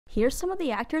Here's some of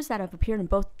the actors that have appeared in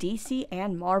both DC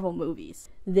and Marvel movies.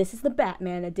 This is the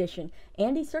Batman edition.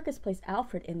 Andy Serkis plays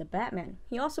Alfred in The Batman.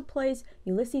 He also plays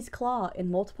Ulysses Klaue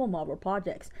in multiple Marvel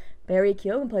projects. Barry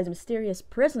Keoghan plays a mysterious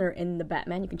prisoner in The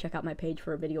Batman. You can check out my page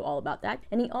for a video all about that.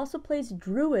 And he also plays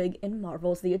Druig in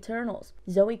Marvel's The Eternals.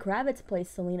 Zoe Kravitz plays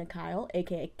Selina Kyle,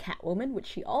 aka Catwoman, which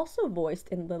she also voiced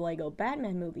in the Lego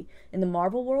Batman movie. In the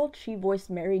Marvel world, she voiced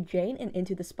Mary Jane in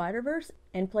Into the Spider-Verse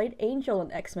and played Angel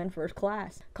in X-Men First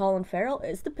Class. Colin Farrell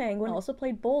is the Penguin, also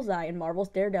played Bullseye in Marvel's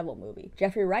Daredevil movie.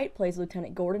 Jeffrey Wright plays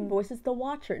Lieutenant Gordon, voices the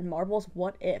Watcher in Marvel's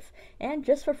What If. And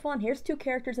just for fun, here's two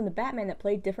characters in the Batman that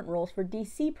played different roles for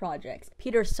DC projects.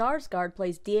 Peter Sarsgaard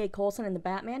plays D.A. Coulson in The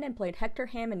Batman and played Hector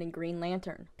Hammond in Green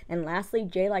Lantern. And lastly,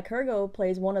 Jay Lycurgo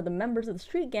plays one of the members of the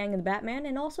Street Gang in The Batman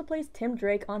and also plays Tim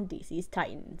Drake on DC's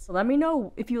Titans. So let me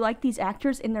know if you like these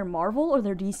actors in their Marvel or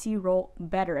their DC role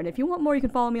better. And if you want more, you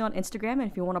can follow me on Instagram. And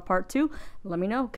if you want a part 2, let me know.